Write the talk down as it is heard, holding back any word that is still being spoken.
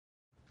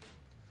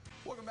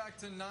welcome back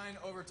to 9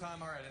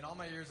 Overtime. All right, in all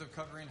my years of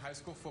covering high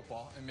school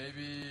football, and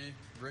maybe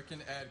Rick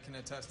and Ed can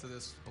attest to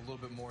this a little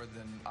bit more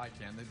than I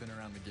can. They've been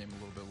around the game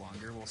a little bit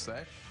longer, we'll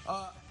say.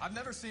 I've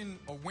never seen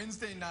a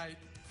Wednesday night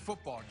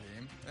football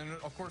game, and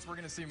of course we're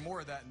going to see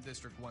more of that in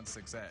District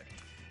 1-6A.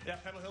 Yeah,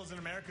 Pebble Hills and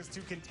America's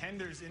two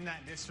contenders in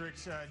that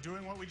district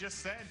doing what we just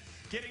said,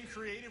 getting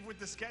creative with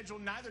the schedule.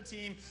 Neither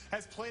team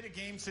has played a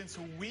game since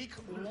week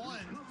 1,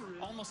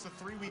 almost a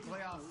 3-week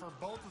layoff for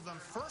both of them.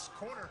 First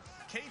quarter,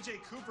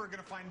 KJ Cooper going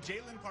to find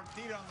Jalen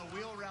Partida on the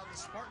wheel route. The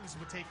Spartans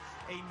would take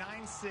a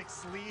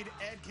 9-6 lead.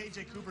 Ed,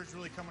 KJ Cooper is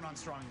really coming on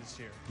strong this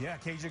year. Yeah,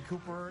 KJ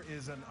Cooper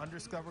is an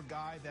undiscovered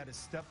guy that has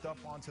stepped up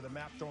onto the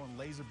map, throwing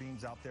laser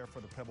beams out there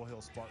for the Pebble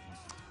Hills Spartans.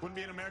 Wouldn't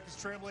be an America's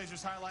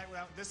Trailblazers highlight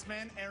without this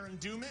man, Aaron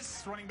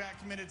Dumas, running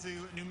back committed to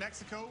New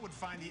Mexico, would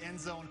find the end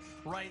zone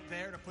right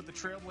there to put the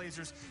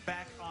Trailblazers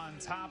back on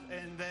top.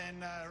 And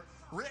then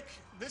Rick,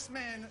 this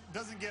man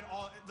doesn't get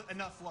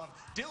enough love.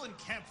 Dylan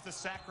Kemp, the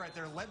sack right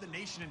there, led the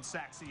nation in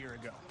sacks a year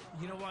ago.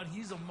 You know what?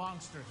 He's a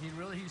monster.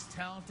 He's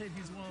talented.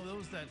 He's one of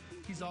those that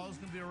he's always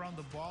going to be around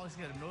the ball. He's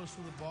got a nose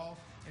for the ball,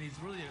 and he's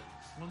really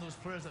one of those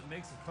players that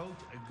makes a coach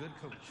a good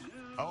coach.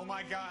 Oh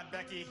my God,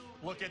 Becky,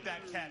 look at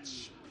that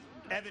catch.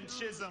 Evan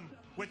Chisholm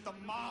with the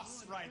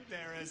moss right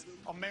there as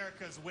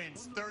America's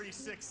wins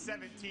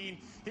 36-17.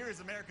 Here is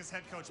America's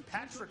head coach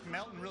Patrick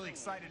Melton, really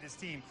excited his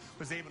team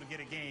was able to get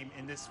a game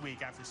in this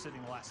week after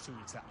sitting the last 2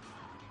 weeks out.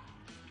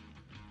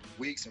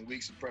 Weeks and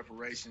weeks of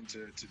preparation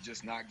to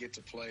just not get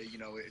to play, you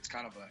know, it's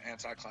kind of an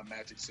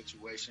anticlimactic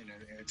situation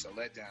and it's a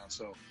letdown.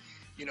 So,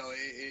 you know,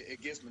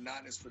 it gets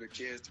monotonous for the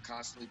kids to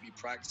constantly be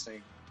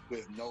practicing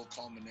with no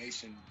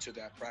culmination to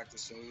that practice.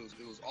 So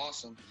it was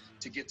awesome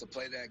to get to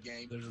play that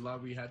game. There's a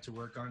lot we had to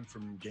work on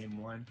from game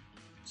 1.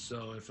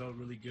 So it felt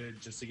really good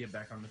just to get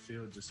back on the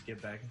field, just to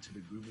get back into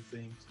the groove of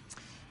things.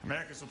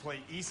 Americans will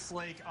play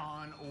Eastlake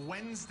on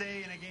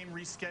Wednesday in a game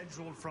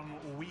rescheduled from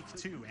week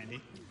 2,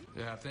 Andy.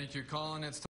 Yeah, thank you, Colin. It's